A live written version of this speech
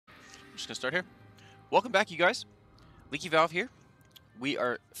I'm just gonna start here. Welcome back, you guys. Leaky Valve here. We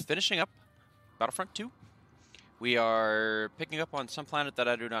are finishing up Battlefront 2. We are picking up on some planet that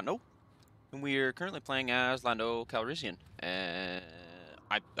I do not know. And we are currently playing as Lando Calrissian. And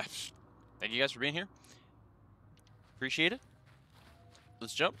thank you guys for being here. Appreciate it.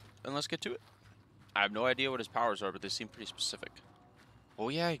 Let's jump and let's get to it. I have no idea what his powers are, but they seem pretty specific. Oh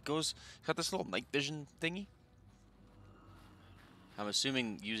yeah, he's got this little night vision thingy. I'm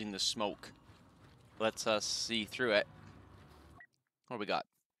assuming using the smoke lets us see through it. What do we got?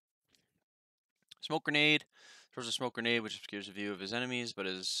 Smoke grenade. Throws a smoke grenade which obscures the view of his enemies, but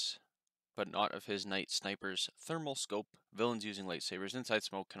not of his night sniper's thermal scope. Villains using lightsabers inside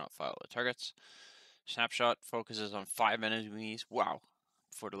smoke cannot fire at targets. Snapshot focuses on 5 enemies. Wow.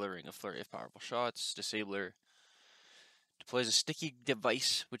 Before delivering a flurry of powerful shots. Disabler deploys a sticky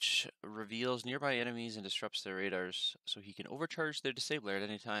device which reveals nearby enemies and disrupts their radars, so he can overcharge their disabler at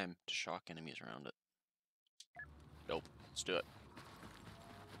any time to shock enemies around it. Nope. Let's do it.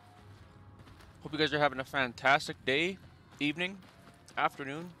 Hope you guys are having a fantastic day, evening,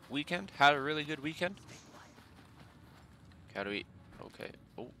 afternoon, weekend. Had a really good weekend. How do we... Okay.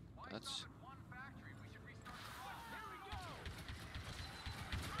 Oh, that's...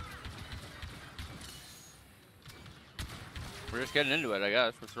 We're just getting into it, I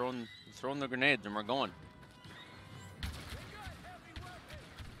guess. We're throwing the grenades and we're going.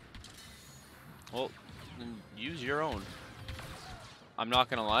 Well, then use your own. I'm not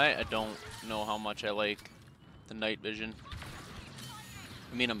gonna lie, I don't know how much I like the night vision.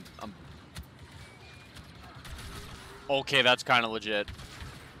 I mean, I'm okay, that's kind of legit.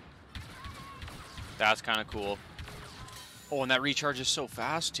 That's kind of cool. Oh, and that recharge is so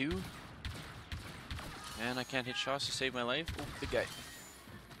fast too. Man, I can't hit shots to save my life. Oh, the guy. Like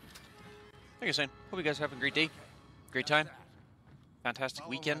I was saying, hope you guys have a great day, great time, fantastic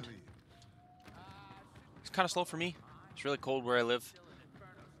weekend. It's kind of slow for me. It's really cold where I live.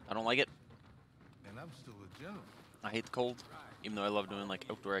 I don't like it. And I'm still a general. I hate the cold, even though I love doing like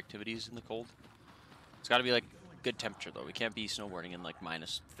outdoor activities in the cold. It's got to be like good temperature though. We can't be snowboarding in like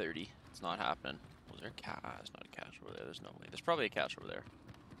 -30. It's not happening. Was there a cat? There's not a cache over there. There's no way. There's probably a cache over there.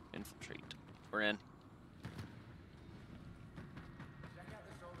 Infiltrate. We're in.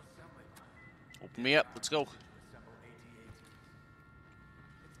 Open me up. Let's go.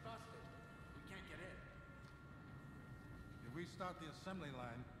 If we start the assembly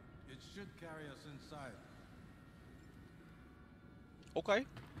line, it should carry us inside. Okay.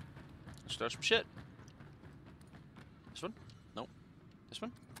 Let's start some shit. This one? Nope. This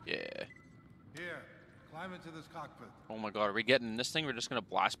one? Yeah. Here, climb into this cockpit. Oh my god, are we getting this thing? We're just gonna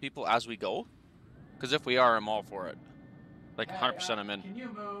blast people as we go? Because if we are, I'm all for it. Like 100% I'm in. Can you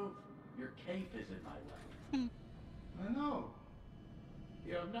move? Your cape is in my way. I know,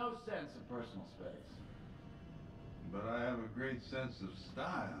 You have no sense of personal space. but I have a great sense of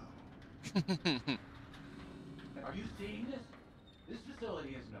style. Are you seeing this? This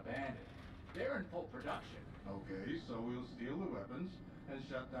facility isn't abandoned. They're in full production. Okay, so we'll steal the weapons and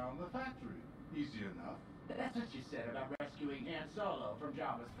shut down the factory. Easy enough. That's what you said about rescuing Han Solo from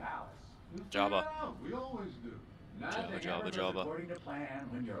Jabba's palace. We'll Jabba. figure it out. We always do. Nothing Jabba, ever goes Jabba. according to plan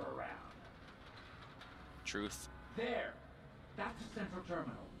when you're around. Truth. There. That's the central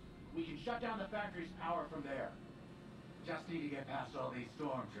terminal. We can shut down the factory's power from there. Just need to get past all these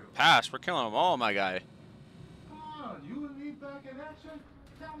stormtroopers. Pass. We're killing them all, my guy. Come on, you and me back in action?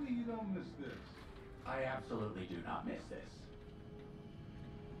 Tell me you don't miss this. I absolutely do not miss this.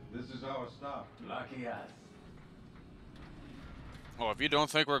 This is our stop. Lucky us. Oh, if you don't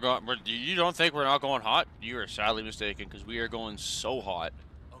think you don't think we're not going hot, you are sadly mistaken, because we are going so hot.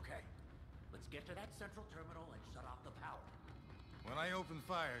 Okay, let's get to that central terminal and shut off the power. When I open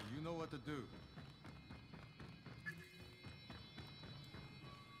fire, you know what to do.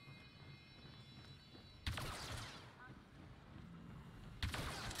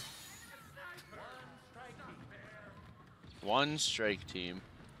 One strike team.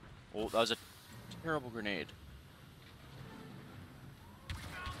 Oh, that was a terrible grenade.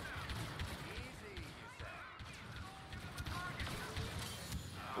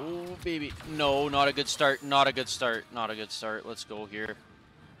 Oh, baby. No, not a good start. Not a good start. Not a good start. Let's go here.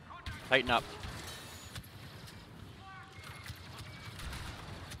 Tighten up.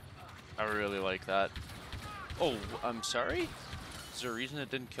 I really like that. Oh, I'm sorry? Is there a reason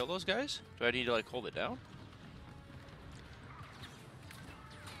it didn't kill those guys? Do I need to, like, hold it down?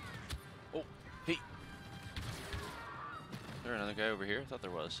 Oh, hey. Is there another guy over here? I thought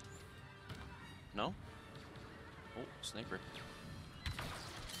there was. No? Oh, sniper.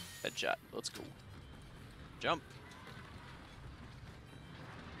 Headshot. Let's go. Jump.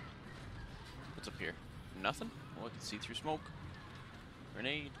 What's up here? Nothing? Oh, I can see through smoke.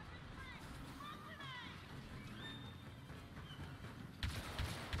 Grenade.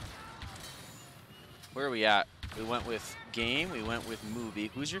 Where are we at? We went with game, we went with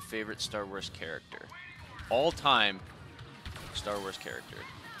movie. Who's your favorite Star Wars character? All-time Star Wars character.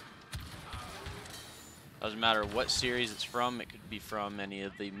 Doesn't matter what series it's from. It could be from any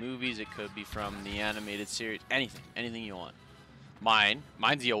of the movies. It could be from the animated series. Anything. Anything you want. Mine's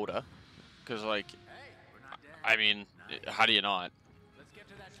Yoda. Because, like, I mean, how do you not?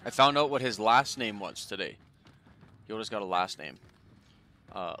 I found out what his last name was today. Yoda's got a last name.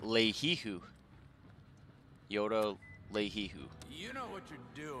 Leihihu. Yoda Leihihu. You know what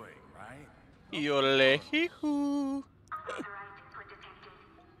you're doing, right? Yoda Leihihu.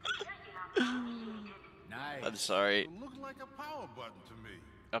 Nice. I'm sorry. It looked like a power button to me.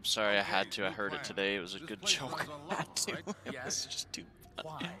 I'm sorry, I had to. I new heard it plan. today. It was a This good place joke. runs on I had lava, to. right? It Yes. was just too funny.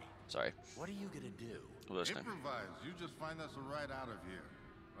 Why? Sorry. What are you gonna do? Well, this time. Improvise. You just find us a ride out of here.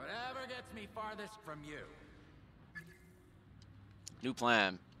 Whatever gets me farthest from you. New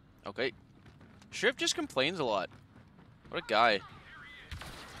plan. Okay. Shriv just complains a lot. What a guy.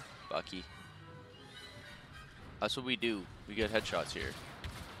 Bucky. That's what we do. We get headshots here.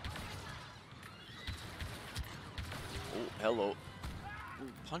 Oh, hello.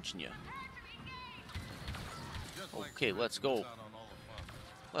 Ooh, punching you. Just like Okay, the let's rest go. of us out on all the fun.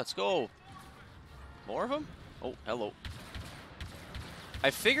 Let's go. More of them? Oh, hello. I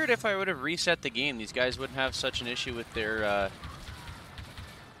figured if I would have reset the game, these guys wouldn't have such an issue with their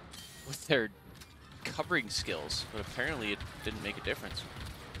covering skills, but apparently it didn't make a difference.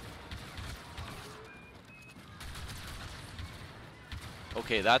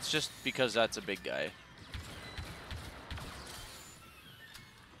 Okay, that's just because that's a big guy.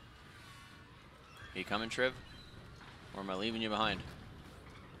 Are you coming, Triv? Or am I leaving you behind?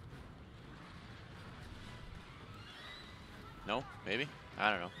 No? Maybe? I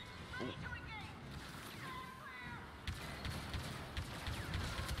don't know. Ooh.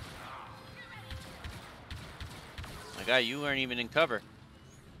 My guy, you weren't even in cover.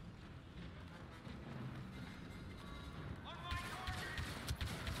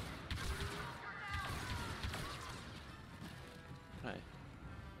 Hi.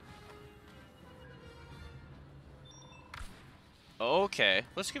 Okay,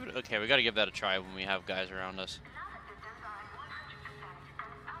 let's give it. Okay, we gotta give that a try when we have guys around us.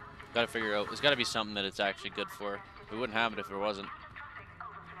 Gotta figure out. There's gotta be something that it's actually good for. We wouldn't have it if there wasn't.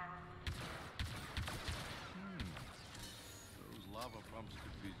 Those lava pumps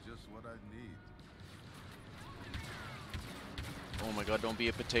could be just what I need. Oh my god, don't be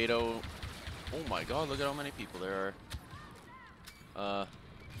a potato. Oh my god, look at how many people there are.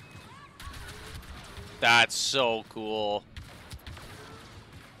 That's so cool.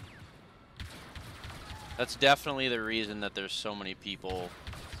 That's definitely the reason that there's so many people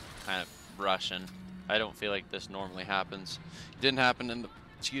kind of rushing. I don't feel like this normally happens. It didn't happen in the,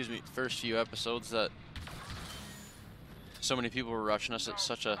 excuse me, first few episodes that so many people were rushing us at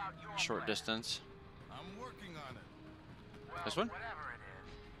such a short distance. I'm working on it. This one? Whatever it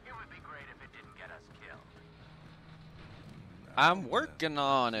is, it would be great if it didn't get us killed. I'm working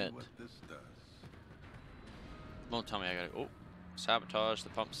on it. What this does. Don't tell me I gotta. Oh, sabotage the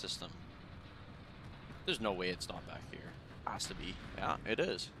pump system. There's no way it's not back here. Has to be. Yeah, it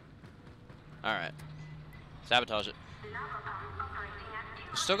is. Alright. Sabotage it.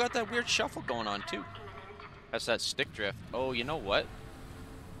 Still got that weird shuffle going on, too. That's that stick drift. Oh, you know what?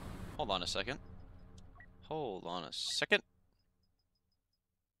 Hold on a second. Hold on a second.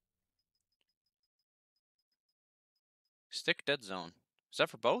 Stick dead zone. Is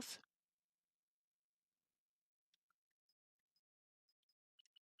that for both?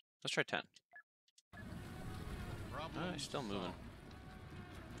 Let's try 10. Problem He's still moving. solved.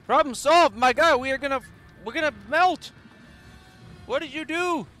 Problem solved, my guy. We're gonna melt. What did you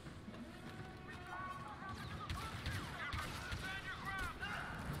do?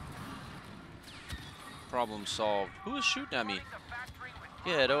 Problem solved. Who is shooting at me?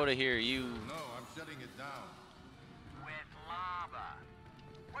 Get out of here, you. No, I'm shutting it down. With lava.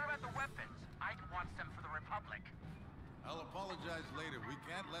 What about the weapons? Ike wants them for the Republic. I'll apologize later. We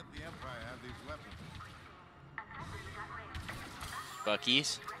can't let the Empire have these weapons.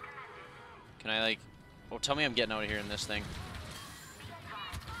 Buckies. Can I like? Well, tell me I'm getting out of here in this thing.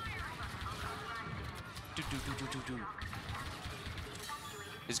 Do, do, do, do, do, do.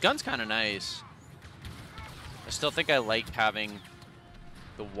 His gun's kind of nice. I still think I like having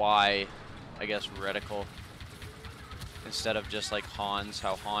the Y, I guess, reticle instead of just like Han's.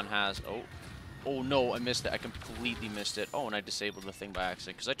 How Han has. Oh, Oh no, I missed it. I completely missed it. Oh, and I disabled the thing by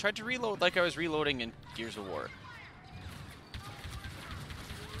accident because I tried to reload like I was reloading in Gears of War.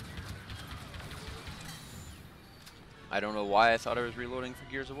 I don't know why I thought I was reloading for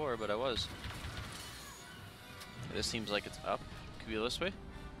Gears of War, but I was. This seems like it's up. Could we go this way?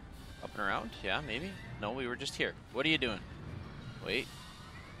 Up and around? Yeah, maybe. No, we were just here. What are you doing? Wait.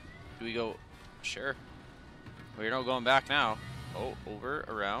 Do we go? Sure. Well, you're not going back now. Oh, over,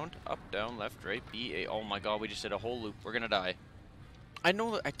 around, up, down, left, right, B, A. Oh my god, we just did a whole loop. We're gonna die. I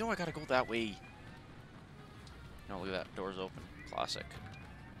know I gotta go that way. No, look at that. Door's open. Classic.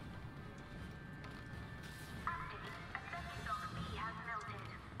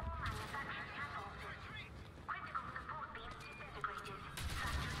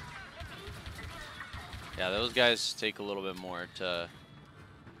 Yeah, those guys take a little bit more to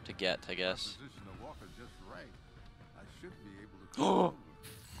get, I guess. Oh!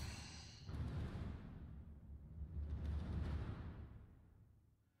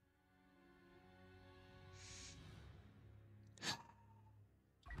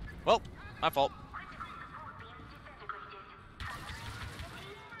 Well, my fault.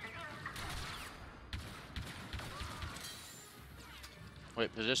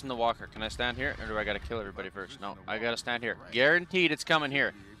 Wait, position the walker. Can I stand here, or do I gotta kill everybody first? No, I gotta stand here. Guaranteed it's coming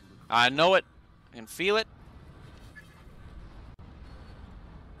here. I know it. I can feel it.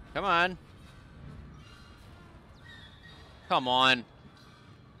 Come on. Come on.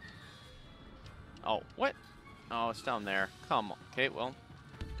 Oh, what? Oh, it's down there. Come on. Okay, well.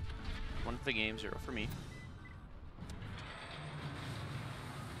 1 for the game, 0 for me.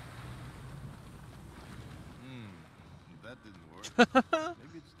 That didn't work.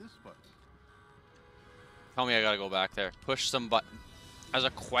 Maybe it's this button. Tell me I gotta go back there. Push some button. As a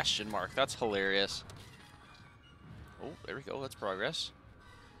question mark. That's hilarious. Oh, there we go. That's progress.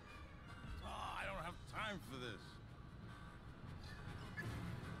 Oh, I don't have time for this.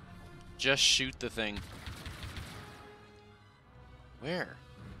 Just shoot the thing. Where?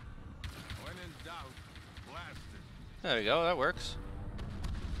 When in doubt, blast it. There we go. That works.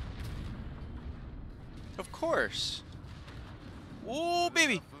 Of course. Oh,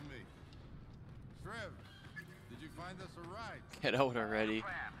 baby. For me. Trev, did you find us a ride? Get out already.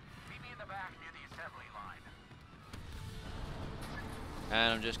 Meet me in the back near the assembly line.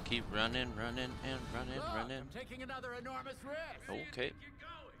 And I'm just keep running, running, and running, running. I'm taking another enormous risk. Okay.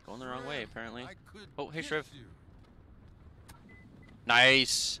 Going the wrong way, apparently. I could Oh, hey, kiss Shriv. you.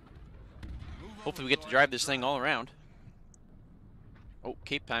 Nice. Move Hopefully over we get so to I drive can this thing all around. Oh,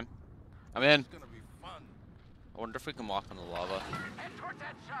 cape time. I'm in. It's gonna be fun. I wonder if we can walk on the lava. Head towards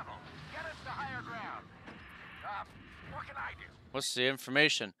that shovel. Get us to higher ground. What can I do? What's the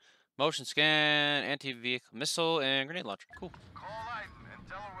information? Motion scan, anti-vehicle missile, and grenade launcher. Cool. Call Iden and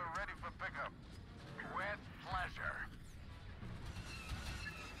tell her we're ready for pickup. With pleasure.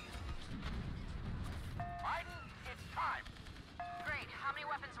 Iden, it's time. Great. How many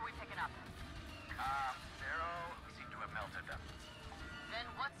weapons are we picking up? Zero. Seem to have melted them. Then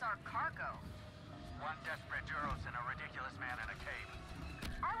what's our cargo? One desperate Duros and a ridiculous man in a cave.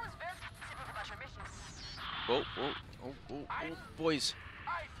 I was very specific about your mission. Whoa, whoa, oh, oh, oh, boys.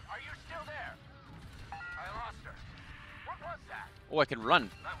 Iden, are you still there? I lost her. What was that? Oh, I can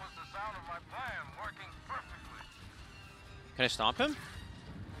run. That was the sound of my plan working perfectly. Can I stomp him?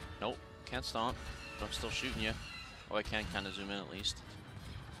 Nope, can't stomp. But I'm still shooting you. Oh, I can kind of zoom in at least.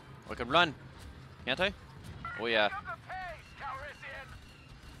 Oh, I can run. Can't I? Oh, yeah. Pick up the pace, Calrissian.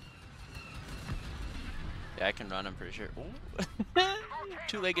 Yeah, I can run, I'm pretty sure. Oh.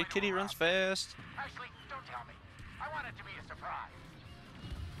 Two-legged kitty runs fast. Actually, don't tell me. I want it to be a surprise.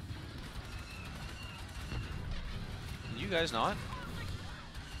 You guys not?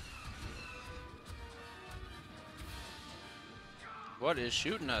 What is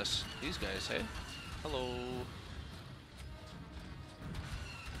shooting us? These guys, hey? Hello.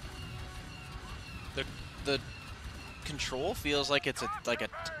 The control feels like it's like a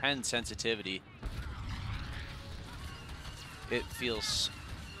 10 sensitivity. It feels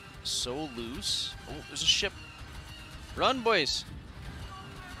so loose. Oh, there's a ship. Run, boys.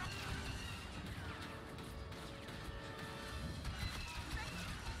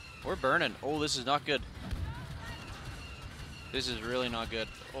 We're burning. Oh, this is not good. This is really not good.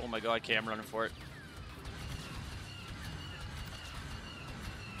 Oh my god, okay, I'm running for it.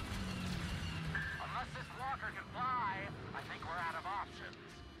 Unless this walker can fly, I think we're out of options.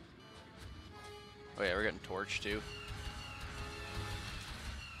 Oh yeah, we're getting torched too.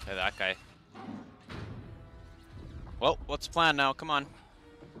 Hey, that guy. Well, what's the plan now? Come on.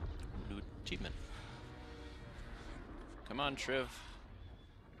 New achievement. Come on, Triv.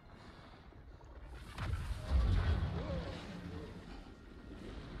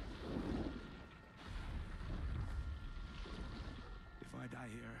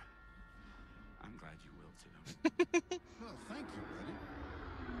 hear. I'm glad you will too. Well, thank you, buddy.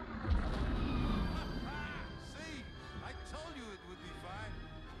 See, I told you it would be fine.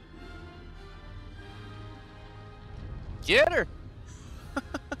 Get her!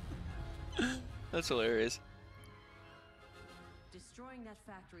 That's hilarious. Destroying that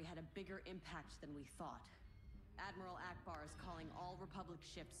factory had a bigger impact than we thought. Admiral Akbar is calling all Republic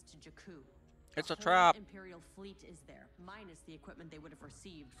ships to Jakku. It's The a whole trap. Imperial fleet is there, minus the equipment they would have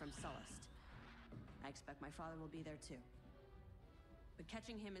received from Sullust. I expect my father will be there too. But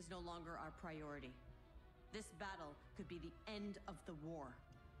catching him is no longer our priority. This battle could be the end of the war.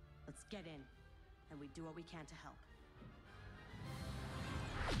 Let's get in, and we do what we can to help.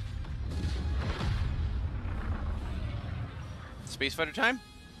 Space fighter time?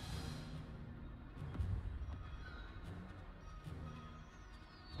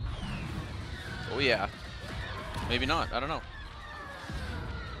 Oh yeah. Maybe not, I don't know.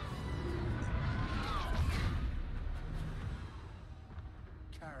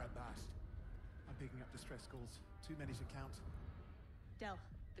 Carabast. I'm picking up distress calls. Too many to count. Del,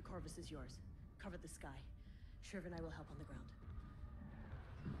 the Corvus is yours. Cover the sky. Shriv and I will help on the ground.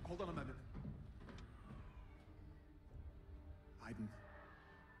 Hold on a moment. Iden.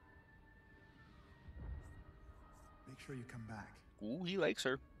 Make sure you come back. Ooh, he likes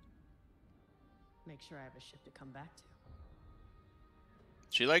her. Make sure I have a ship to come back to.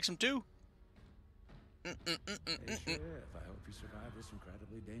 She likes him too. Hey, Sheriff, I hope you survive this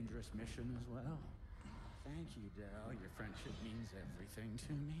incredibly dangerous mission as well. Thank you, Del. Your friendship means everything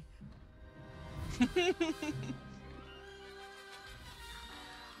to me.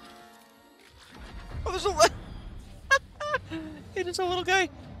 Oh, there's a it is a little guy.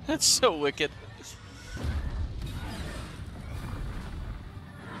 That's so wicked.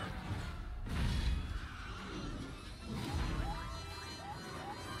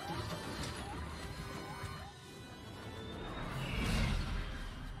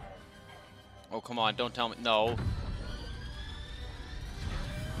 Oh, come on, don't tell me. No.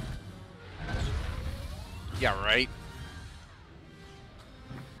 Yeah, right.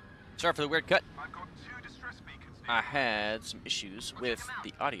 Sorry for the weird cut. I've got 2 distress beacons near. I had some issues with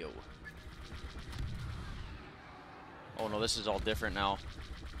the audio. Oh no, this is all different now.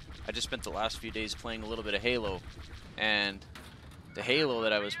 I just spent the last few days playing a little bit of Halo, and the Halo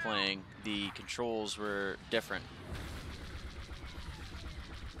that I was playing, the controls were different.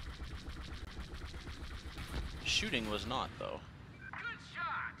 Shooting was not, though. Good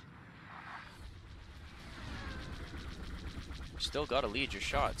shot! Still gotta lead your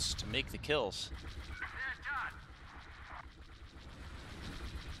shots to make the kills. They're done!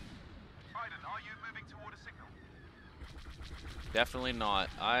 Iden, are you moving toward a signal? Definitely not.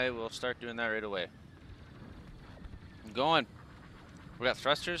 I will start doing that right away. I'm going. We got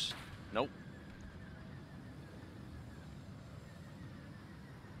thrusters? Nope.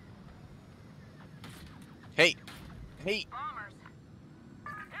 Hey! Hey! Bombers.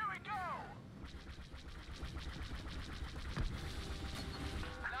 Here we go!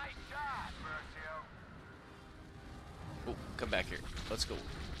 Nice shot, Versio. Oh, come back here. Let's go.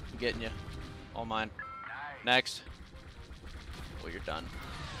 I'm getting you. All mine. Nice. Next. Oh, you're done.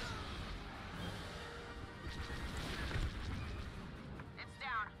 It's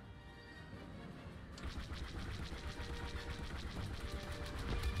down.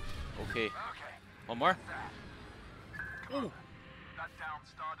 Okay. Okay. One more. Commander, that downed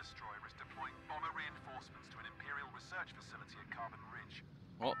Star Destroyer is deploying bomber reinforcements to an Imperial research facility at Carbon Ridge.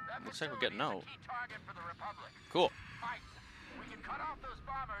 Well, That looks like we're facility getting is out. a key target for the Republic. Cool. Right. We can cut off those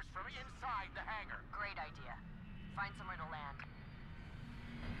bombers from inside the hangar. Great idea. Find somewhere to land.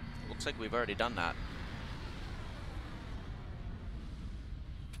 Looks like we've already done that.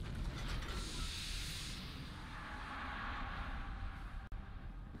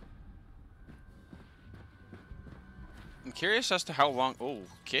 I'm curious as to how long. Oh,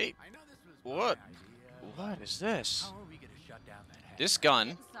 okay. I know this was What? my idea. What is this? How are we gonna shut down that hangar? This gun.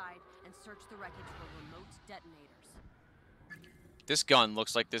 Get inside and search the wreckage for remote detonators. This gun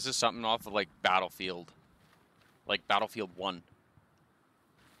looks like this is something off of like Battlefield. Like Battlefield 1.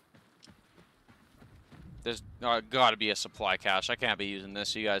 There's gotta be a supply cache. I can't be using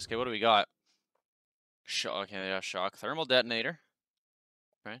this, you guys. Okay, what do we got? Shock. Okay, yeah, shock. Thermal detonator.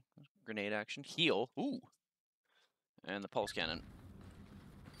 Right. Grenade action. Heal. Ooh. And the pulse cannon.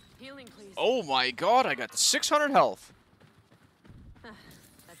 Healing, please. Oh my god, I got 600 health.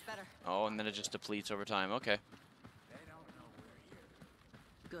 That's better. Oh, and then it just depletes over time. Okay. They don't know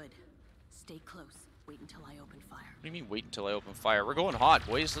we're here. Good. Stay close. Wait until I open fire. What do you mean wait until I open fire? We're going hot,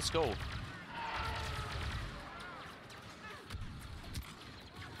 boys. Let's go.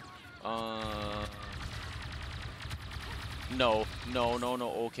 No, no, no,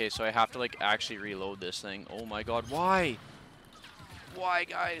 no. Okay, so I have to like actually reload this thing. Oh my god, why? Why,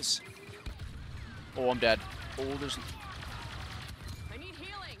 guys? Oh, I'm dead. Oh, there's. I need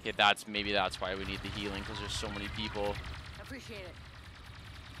healing. Okay, maybe that's why we need the healing, because there's so many people. Appreciate it.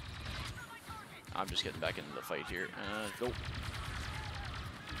 I'm just getting back into the fight here. Go.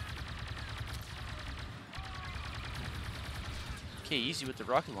 Okay, easy with the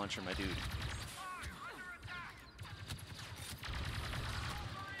rocket launcher, my dude.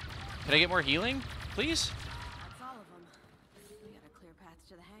 Can I get more healing, please? That's all of them. We got a clear path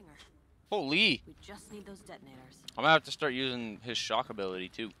to the hangar. Holy! We just need those detonators. I'm gonna have to start using his shock ability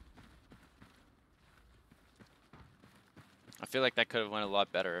too. I feel like that could have went a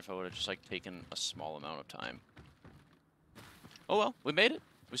lot better if I would have just like taken a small amount of time. Oh well, we made it.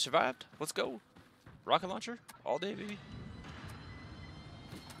 We survived. Let's go. Rocket launcher all day, baby.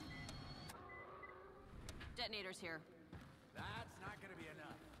 Detonators here. That's not gonna be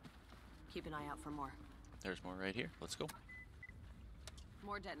enough. Keep an eye out for more. There's more right here. Let's go.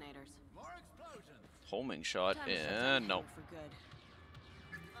 More detonators. More explosions. Homing shot. Time to shut Yeah, down the no. hangar for good.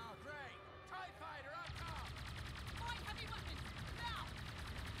 Oh, great. TIE fighter up top. Find heavy weapons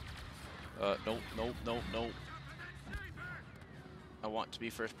now. No, no, no, no. I want to be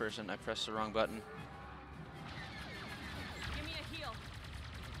first person. I pressed the wrong button. Give me a heal.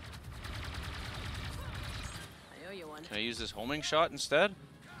 I owe you one. Can I use this homing shot instead?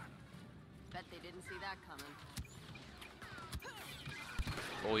 Bet they didn't see that coming.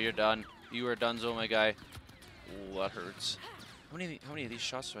 Oh, you're done. You are donezo, my guy. Oh, that hurts. How many of these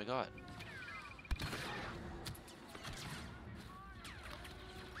shots do I got?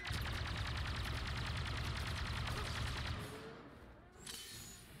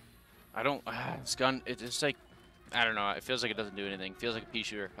 I don't. This gun. It's like, I don't know. It feels like it doesn't do anything. It feels like a pea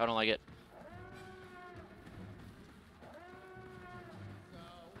shooter. I don't like it.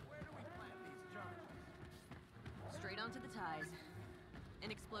 Straight onto the ties.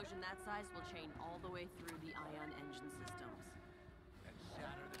 An explosion that size will chain all the way through the ion engine systems. And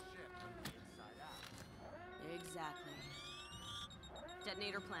shatter the ship from the inside out. Exactly.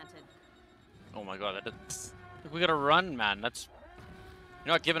 Detonator planted. Oh my god. Look, we gotta run, man. That's.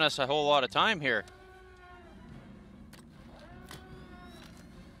 You're not giving us a whole lot of time here.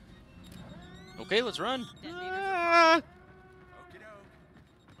 Okay, let's run. Ah! Okey-doke.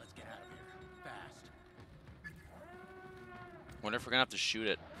 Let's get out of here. Fast. Wonder if we're gonna have to shoot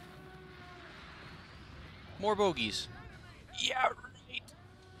it. More bogeys. Yeah, right.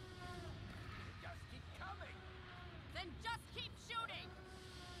 Just keep coming. Then just keep shooting.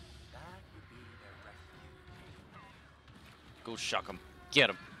 That would be their rescue. Go shuck him. Get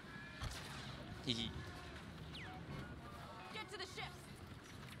him. Get to the ships.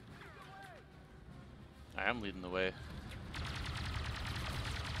 I am leading the way.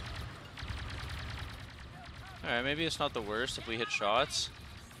 Alright, maybe it's not the worst if we hit shots.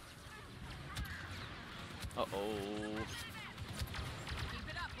 Uh-oh. Keep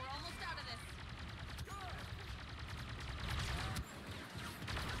it up. We're almost out of this.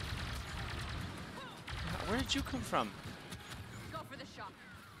 Where did you come from? Go for the shock.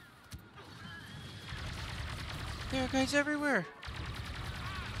 There are guys everywhere.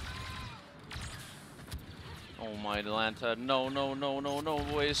 Oh my Atlanta. No, no, no, no, no,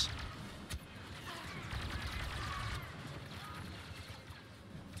 boys.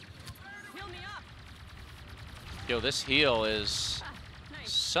 Heal me up. Yo, this heal is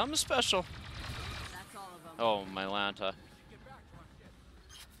Nice. something special. That's all of them. Oh my Atlanta.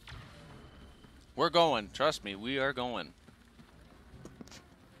 We're going. Trust me, we are going.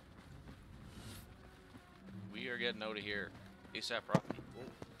 We are getting out of here. ASAP Rocky.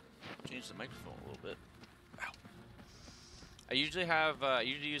 Change the microphone a little bit. Ow. I usually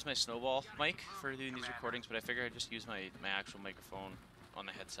use my snowball mic for doing these recordings, but I figure I'd just use my actual microphone on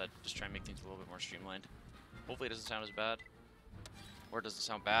the headset. Just try and make things a little bit more streamlined. Hopefully it doesn't sound as bad. Or it doesn't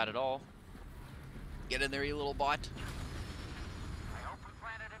sound bad at all. Get in there, you little bot. I hope we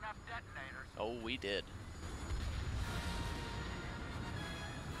planted enough detonators. Oh, we did.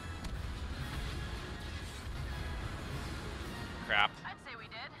 Crap. I'd say we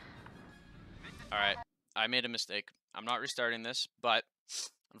did. Alright, I made a mistake. I'm not restarting this, but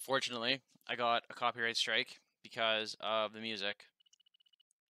unfortunately, I got a copyright strike because of the music.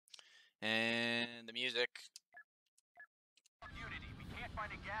 And the music... Unity, we can't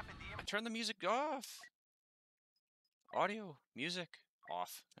find a gap in the I turned the music off. Audio, music,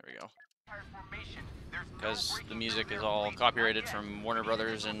 off. There we go. Empire formation. There's no Because the breaking music through is their all fleet. copyrighted Not yet. from Warner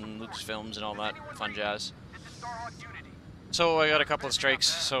Brothers and Lucasfilms and all that Anyone fun read? jazz. This is Starhawk Unity. So I got a couple of strikes.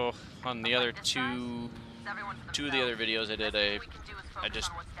 So on the other two of the other videos I did, I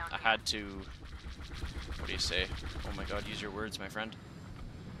had to, what do you say? Oh my god, use your words, my friend.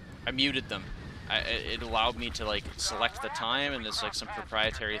 I muted them. It allowed me to like select the time, and there's like some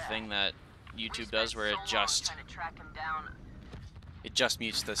proprietary thing that YouTube does where it just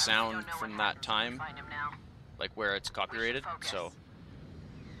mutes the sound from that time, like where it's copyrighted. So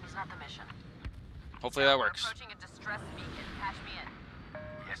hopefully that works.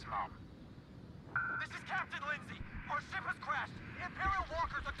 Yes, Mom. This is Captain Lindsay. Our ship has crashed. Imperial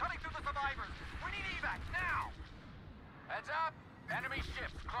walkers are cutting through the survivors. We need evac now. Heads up. Enemy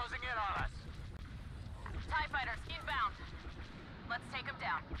ships closing in on us. TIE fighters inbound. Let's take them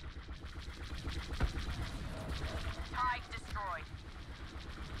down. TIE destroyed.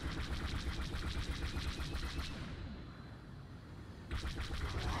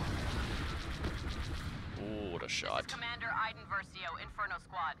 Oh, what a shot. This is Commander Iden Versio, Inferno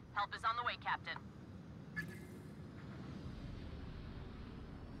Squad. Help is on the way, Captain.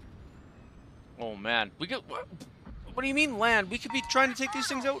 Oh man, we got what do you mean land? We could be trying to take these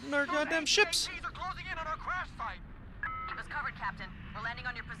things out in our goddamn ships. ATs are closing in on our crash site. Keep us covered, Captain. We're landing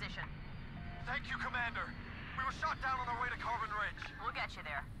on your position. Thank you, Commander. We were shot down on our way to Carbon Ridge. We'll get you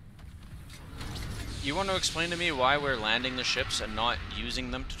there. You want to explain to me why we're landing the ships and not using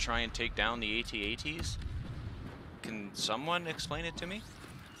them to try and take down the AT-ATs? Can someone explain it to me?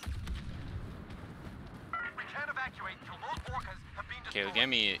 We can't evacuate until those walkers have been Okay, destroyed. give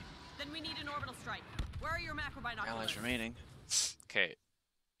me Then we need an orbital strike. Where are your macro binoculars? allies remaining. Okay.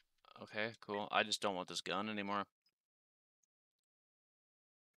 Okay, cool. I just don't want this gun anymore.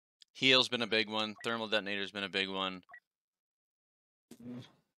 Heal's been a big one. Thermal detonator's been a big one.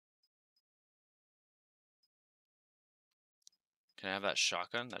 Can I have that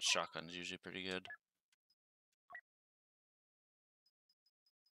shotgun? That shotgun's usually pretty good.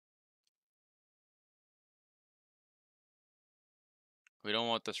 We don't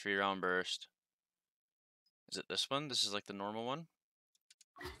want the 3-round burst. Is it this one? This is like the normal one?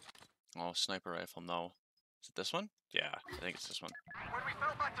 Oh, sniper rifle, no. Is it this one? Yeah, I think it's this one. When we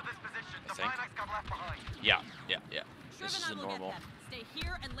fell back to this position, the think. climax got left behind. Yeah. Shriv This is and the I will normal. get them. Stay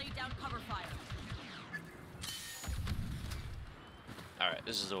here and lay down cover fire. Alright,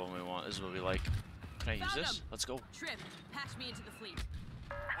 this is the one we want. This is what we like. Can I use Found this? him. Let's go. Shriv, patch me into the fleet.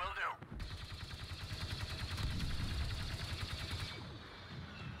 Will do.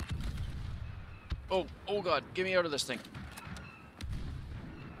 Oh god, get me out of this thing.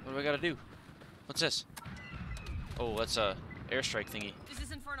 What do I gotta do? What's this? Oh, that's a airstrike thingy. This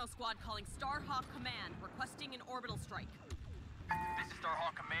is Inferno Squad calling Starhawk Command, requesting an orbital strike. This is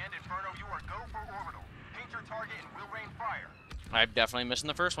Starhawk Command. Inferno, you are go for orbital. Paint your target and we'll rain fire. I'm definitely missing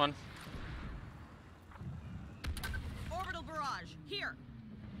the first one. Orbital barrage, here.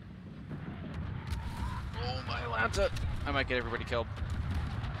 Oh my Lancet! I might get everybody killed.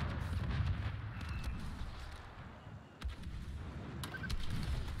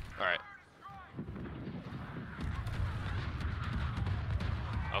 Alright.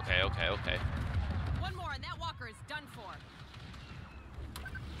 Okay. One more and that walker is done for.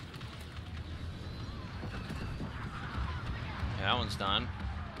 Okay, that one's done.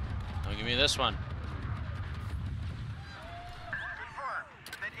 Now give me this one. Confirm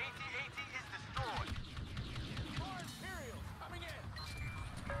that AT-AT is destroyed. More Imperials coming in!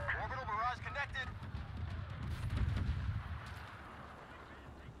 Orbital barrage connected.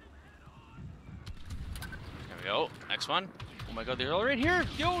 There we go. Next one. Oh my god, they're all right here.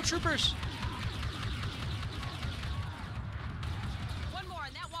 Yo, troopers. One more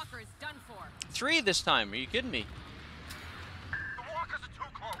and that walker is done for. 3 this time. Are you kidding me? The walkers are too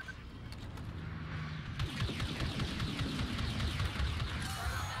close.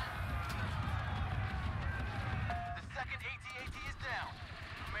 The second AT-AT is down.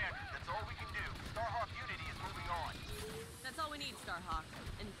 Commander, that's all we can do. Starhawk Unity is moving on. That's all we need, Starhawk.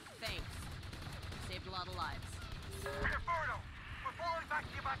 And thanks. Saved a lot of lives. Inferno, we're falling back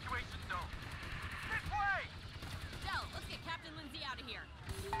to the evacuation zone. This way! Del, let's get Captain Lindsay out of here.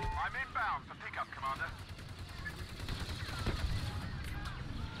 I'm inbound for pickup, Commander.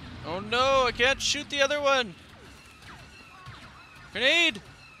 Oh no, I can't shoot the other one. Grenade!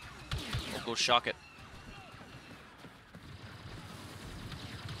 Oh, go shock it.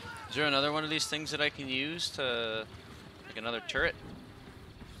 Is there another one of these things that I can use to, like another turret?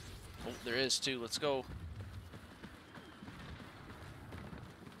 Oh, there is too. Let's go.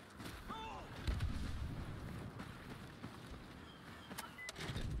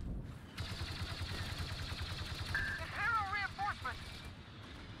 Imperial reinforcements!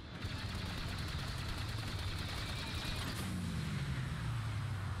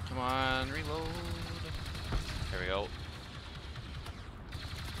 Come on, reload. There we go.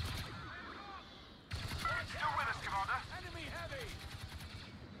 Still with us, Commander. Enemy heavy.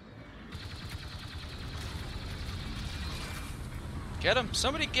 Get him!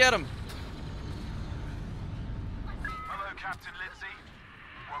 Somebody get him! Hello, Captain Lindsay.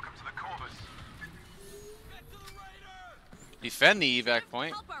 Welcome to the Corvus. Get to the Raider! Defend the evac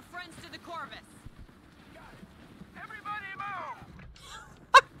point. Help our friends to the Corvus. Everybody move!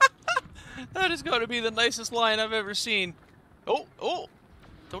 That has got to be the nicest line I've ever seen. Oh, oh!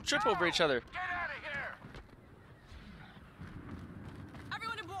 Don't trip over each other. Get out of here!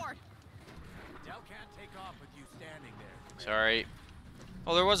 Everyone aboard. Del can't take off with you standing there. Sorry.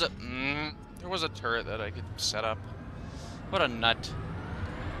 Oh, there was a turret that I could set up. What a nut.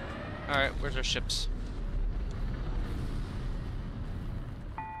 Alright, where's our ships?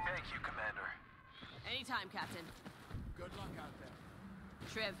 Thank you, Commander. Anytime, Captain. Good luck out there.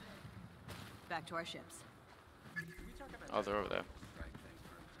 Triv, back to our ships. Oh, they're over there.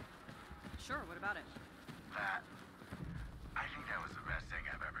 Sure, what about it? I think that was the best thing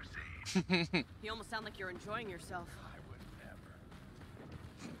I've ever seen. You almost sound like you're enjoying yourself. I would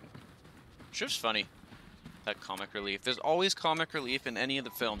never. Ship's funny. That comic relief. There's always comic relief in any of the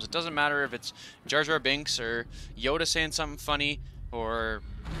films. It doesn't matter if it's Jar Jar Binks or Yoda saying something funny or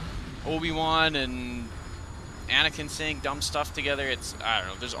Obi-Wan and Anakin saying dumb stuff together. It's, I don't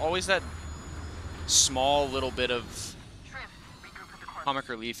know, there's always that small little bit of Triv, regroup with the Corvus. comic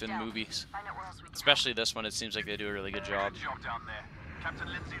relief in Del, movies. find out where else we can Especially this one, it seems like they do a really good job. Good job down there. Captain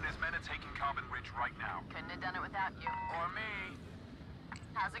Lindsay and his men are taking Carbon Ridge right now. Couldn't have done it without you. Or me.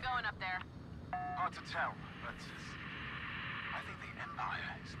 How's it going up there? Hard to tell, but I think the Empire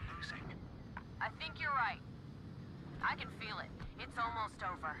is losing. I think you're right. I can feel it. It's almost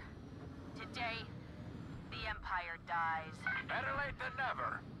over. Today, the Empire dies. Better late than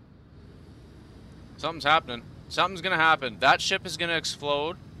never. Something's happening. Something's gonna happen. That ship is gonna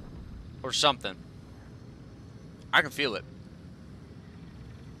explode. Or something. I can feel it.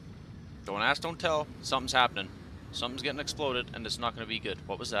 Don't ask, don't tell. Something's happening. Something's getting exploded, and it's not gonna be good.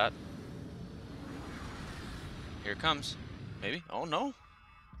 What was that? Here it comes. Maybe? Oh no.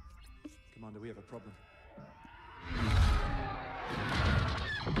 Commander, we have a problem.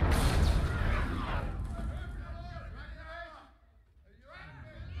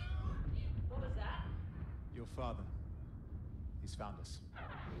 What was that? Your father. He's found us.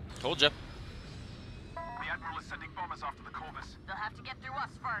 Told ya. The Admiral is sending bombers after the Corvus. They'll have to get through us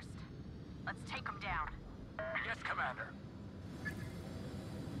first. Let's take them down. Yes, Commander.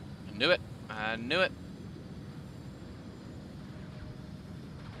 I knew it. I knew it.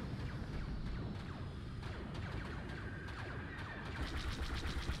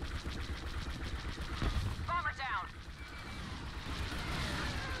 Bomber down.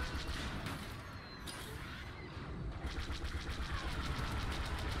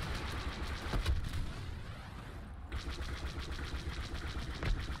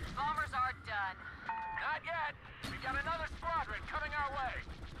 Bombers are done. Not yet. We got another squadron coming our way.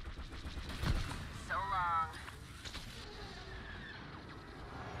 So long.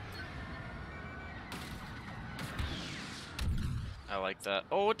 I like that.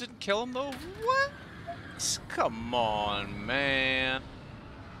 Oh, it didn't kill him though? What? Come on, man.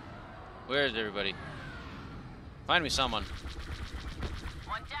 Where's everybody? Find me someone.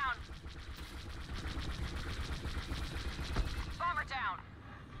 One down. Bomber down.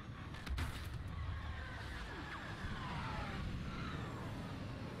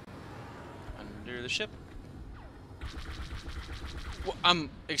 Under the ship.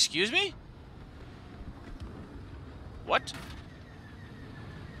 Excuse me? What?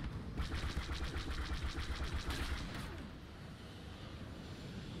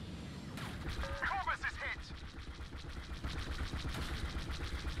 Corvus is hit.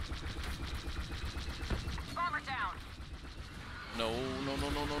 Bomber down. No, no, no,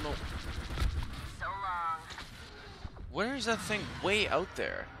 no, no, no. So long. Where is that thing way out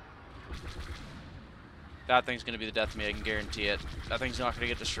there? That thing's gonna be the death of me, I can guarantee it. That thing's not gonna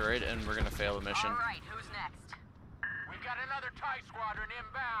get destroyed, and we're gonna fail the mission. All right, who's next? We've got another TIE squadron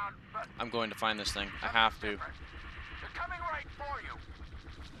inbound, but I'm going to find this thing. I have to. they're coming right for you.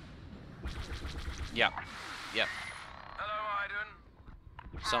 Yeah. Yep. Hello,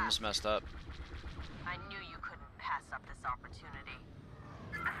 Iden. Something's messed up. I knew you couldn't pass up this opportunity.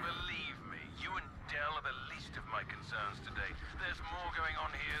 Believe me, you and Del are the least of my concerns today. There's more going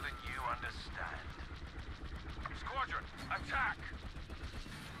on here than you understand. Squadron, attack!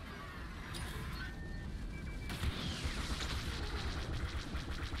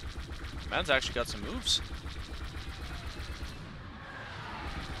 Man's actually got some moves.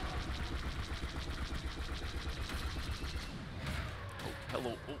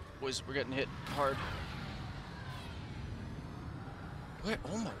 boys. We're getting hit hard. What?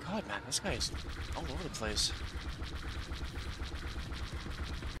 Oh my god, man. This guy's all over the place.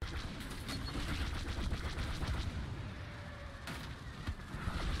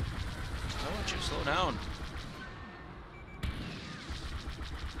 Why don't you slow down?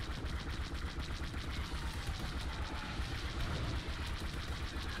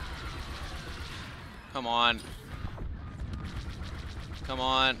 Come on. Come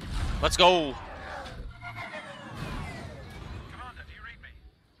on. Let's go. Commander, do you read me?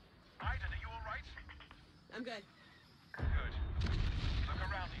 Iden, are you all right? I'm good. Good. Look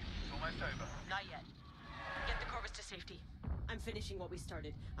around you. It's almost over. Not yet. Get the Corvus to safety. I'm finishing what we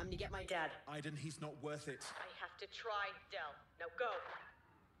started. I'm gonna get my dad. Iden, he's not worth it. I have to try, Del. Now go.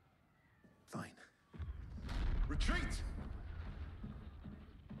 Fine. Retreat!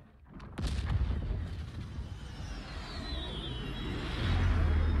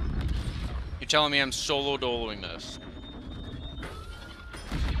 You're telling me I'm solo doloing this?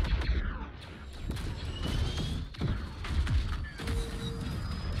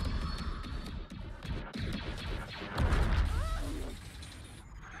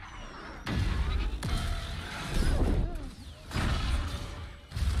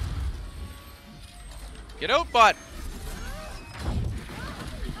 Get out, bot!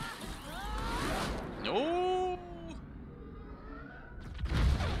 No!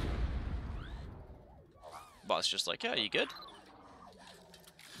 Bot's just like, yeah, you good?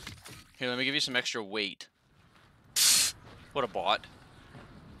 Here, let me give you some extra weight. Pfft, what a bot.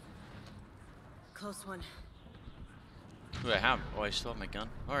 Close one. Who do I have? Oh, I still have my gun.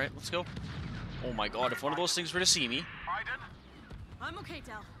 Alright, let's go. Oh my god, if one of those things were to see me. Iden? I'm okay,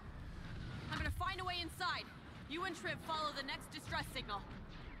 Del. I'm gonna find a way inside. You and Trip follow the next distress signal.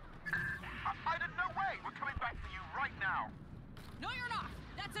 Iden, no way! We're coming back for you right now. No, you're not.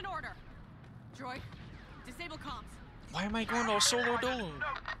 That's an order. Droid, disable comms. Why am I going all solo dolo? No.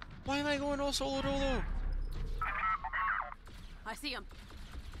 Why am I going all solo dolo? I see him.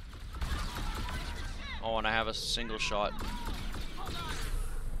 Oh, and I have a single shot. Oh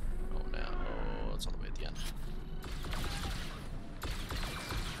no, oh, it's all the way at the end.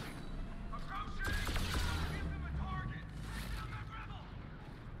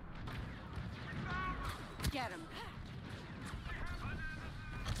 Get him.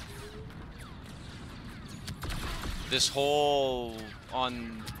 This whole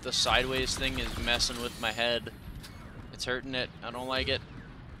on the sideways thing is messing with my head. It's hurting it. I don't like it.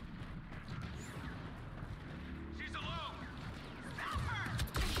 She's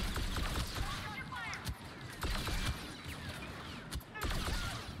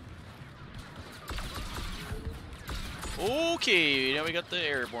alone. Okay, now we got the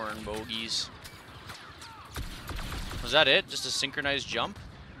airborne bogeys. Was that it? Just a synchronized jump?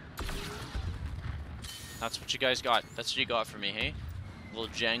 That's what you guys got. That's what you got for me, hey? A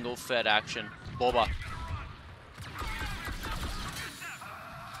little Django Fett action. Boba.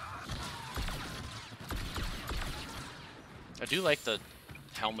 I do like the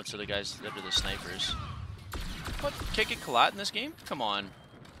helmets of the guys that are the snipers. What? Can't get collat in this game? Come on.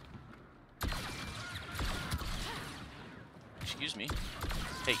 Excuse me.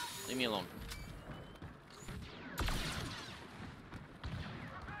 Hey, leave me alone.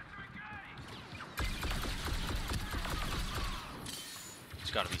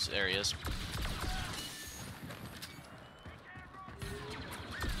 There's gotta be areas.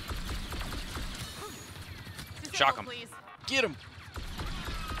 Shock him. Please. Get him.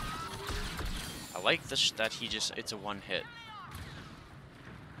 I like this that he just, it's a one hit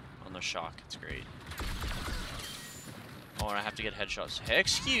on the shock. It's great. Oh, and I have to get headshots.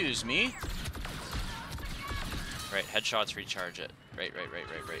 Excuse me. Right, headshots recharge it. Right.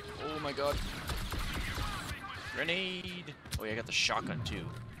 Oh my god. Grenade. Oh yeah, I got the shotgun too.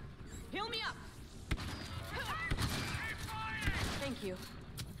 Heal me up. Thank you.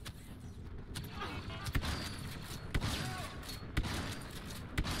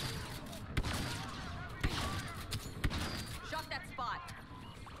 Shock that spot.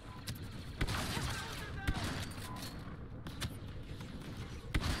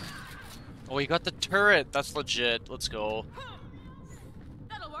 Oh, you got the turret. That's legit. Let's go.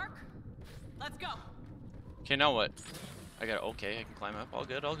 That'll work. Let's go. Okay, now what? I got okay. I can climb up. All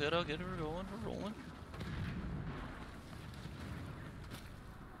good. We're rolling.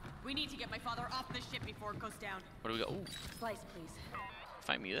 We need to get my father off this ship before it goes down. What do we got? Ooh, Slice, please.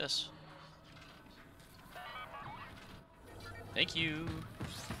 find me this. Thank you.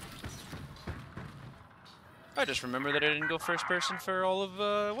 I just remember that I didn't go first person for all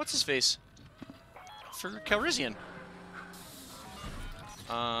of what's his face for Calrissian.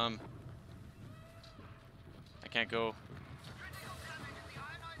 I can't go.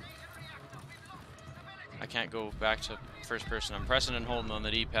 I can't go back to first person. I'm pressing and holding on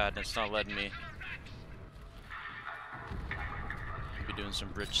the D-pad and it's not letting me. I'll be doing some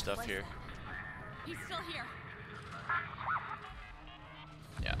bridge stuff here. He's still here.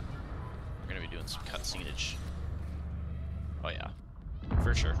 Yeah. We're gonna be doing some cutscenage. Oh yeah.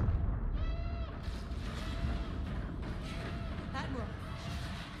 For sure. Admiral,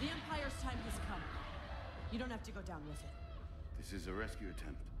 the Empire's time has come. You don't have to go down with it. This is a rescue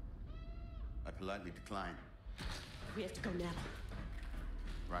attempt. I politely decline. We have to go now.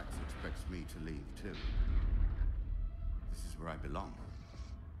 Rax expects me to leave too. This is where I belong.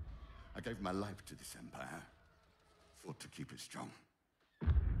 I gave my life to this empire. Fought to keep it strong.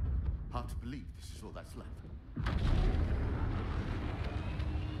 Hard to believe this is all that's left.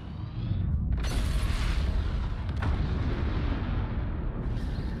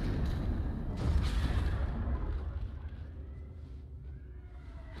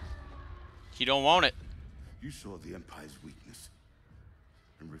 You don't want it. You saw the Empire's weakness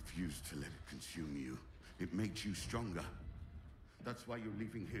and refused to let it consume you. It makes you stronger. That's why you're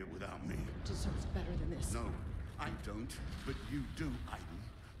leaving here without me. Deserves better than this. No, I don't, but you do, Iden.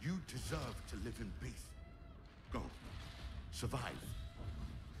 You deserve to live in peace. Go. Survive.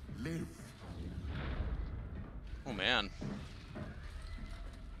 Live. Oh man.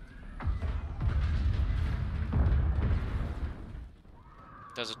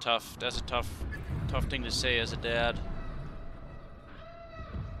 That's a tough thing to say as a dad.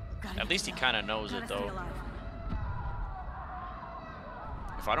 At least he kind of knows it though.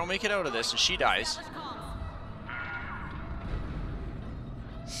 If I don't make it out of this and she dies.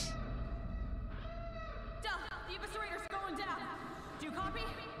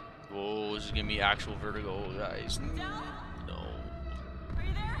 Whoa, this is gonna be actual vertigo, guys. No. Are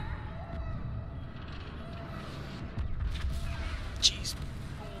you there? Jeez.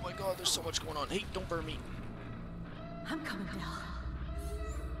 Oh my god, there's so much going on. Hey, don't burn me. I'm coming down.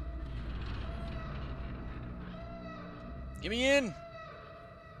 Get me in.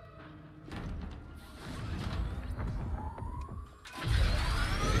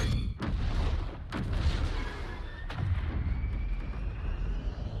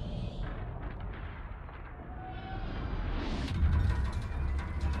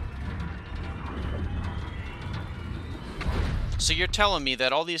 So you're telling me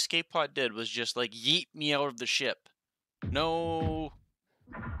that all the escape pod did was just like yeet me out of the ship? No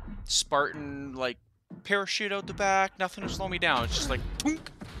Spartan like parachute out the back, nothing to slow me down. It's just like toonk.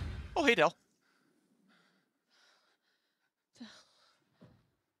 Oh hey Del.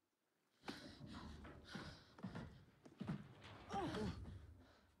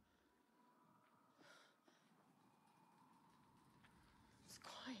 It's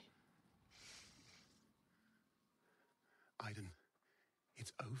quiet. Iden,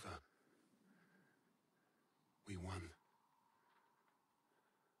 it's over. We won.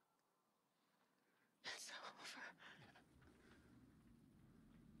 It's over.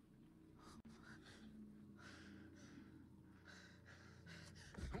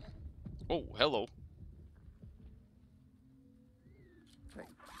 Oh, hello.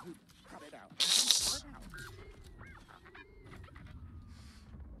 Cut it out.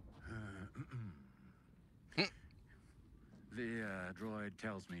 The droid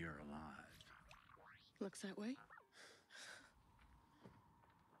tells me you're alive. Looks that way.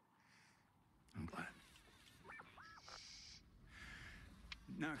 I'm glad.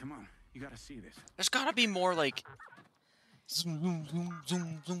 Now, come on. You gotta see this. There's gotta be more like zoom, zoom, zoom,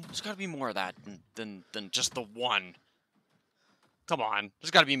 zoom, zoom. There's gotta be more of that than just the one. Come on.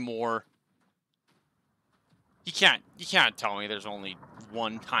 There's gotta be more. You can't tell me there's only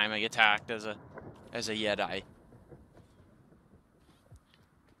one time I get attacked as a Jedi.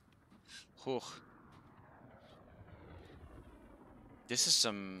 Whew. This is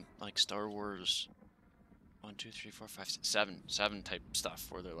some like Star Wars 1, 2, 3, 4, 5, 6, 7 type stuff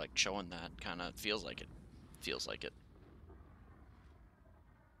where they're like showing that kind of feels like it. Feels like it.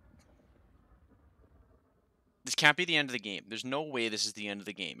 This can't be the end of the game. There's no way this is the end of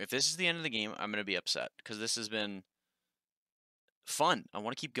the game. If this is the end of the game, I'm gonna be upset because this has been fun. I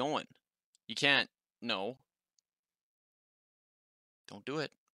want to keep going. You can't. No. Don't do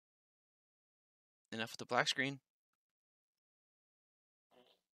it. Enough with the black screen.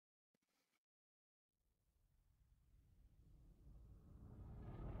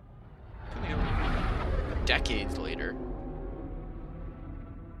 Decades later.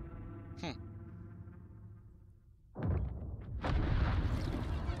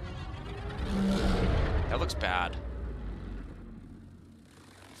 That looks bad.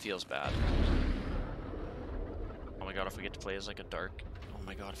 feels bad. Oh my god, if we get to play as like a dark... Oh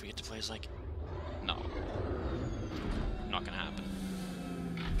my god, if we get to play as like... No. Not gonna happen.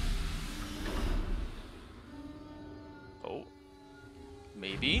 Oh.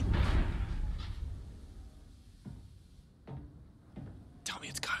 Maybe. Tell me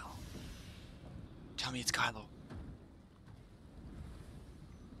it's Kylo. Tell me it's Kylo.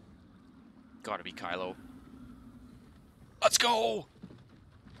 Gotta be Kylo. Let's go!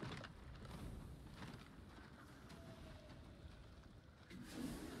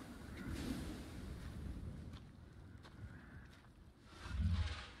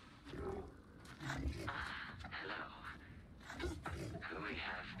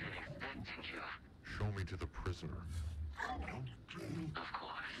 Show me to the prisoner. Of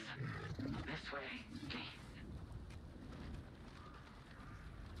course. This way, please.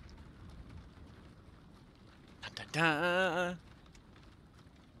 Dun, dun, dun.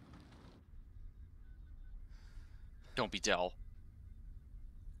 Don't be Del.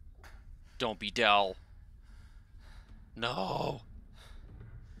 Don't be Del. No.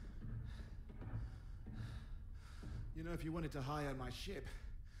 You know, if you wanted to hire my ship,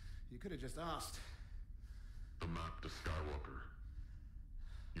 you could have just asked. The map to Skywalker.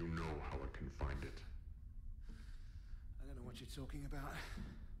 You know how I can find it. I don't know what you're talking about.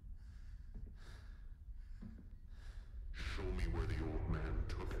 Show me where the old man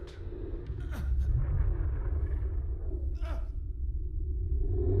took it.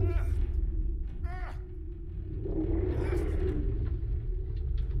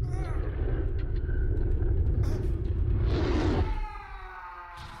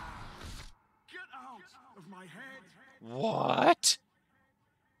 Get out of my head! What?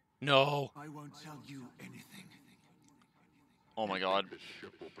 No. I won't tell you anything. Oh my god. This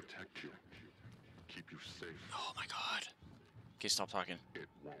ship will protect you. Keep you safe. Oh my god. Okay, stop talking. It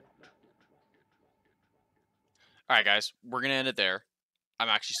won't. Alright guys, we're gonna end it there. I'm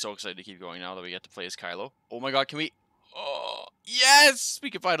actually so excited to keep going now that we get to play as Kylo. Oh my god, can we... Oh, yes! We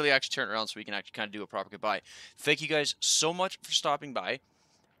can finally actually turn around so we can actually kind of do a proper goodbye. Thank you guys so much for stopping by.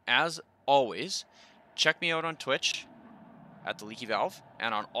 As always, check me out on Twitch at The Leaky Valve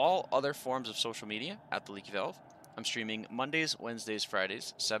and on all other forms of social media at The Leaky Valve. I'm streaming Mondays, Wednesdays,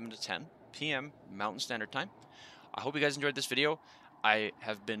 Fridays, 7 to 10 p.m. Mountain Standard Time. I hope you guys enjoyed this video. I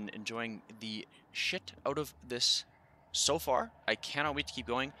have been enjoying the shit out of this so far. I cannot wait to keep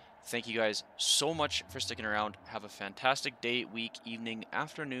going. Thank you guys so much for sticking around. Have a fantastic day, week, evening,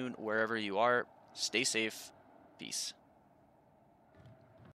 afternoon, wherever you are. Stay safe. Peace.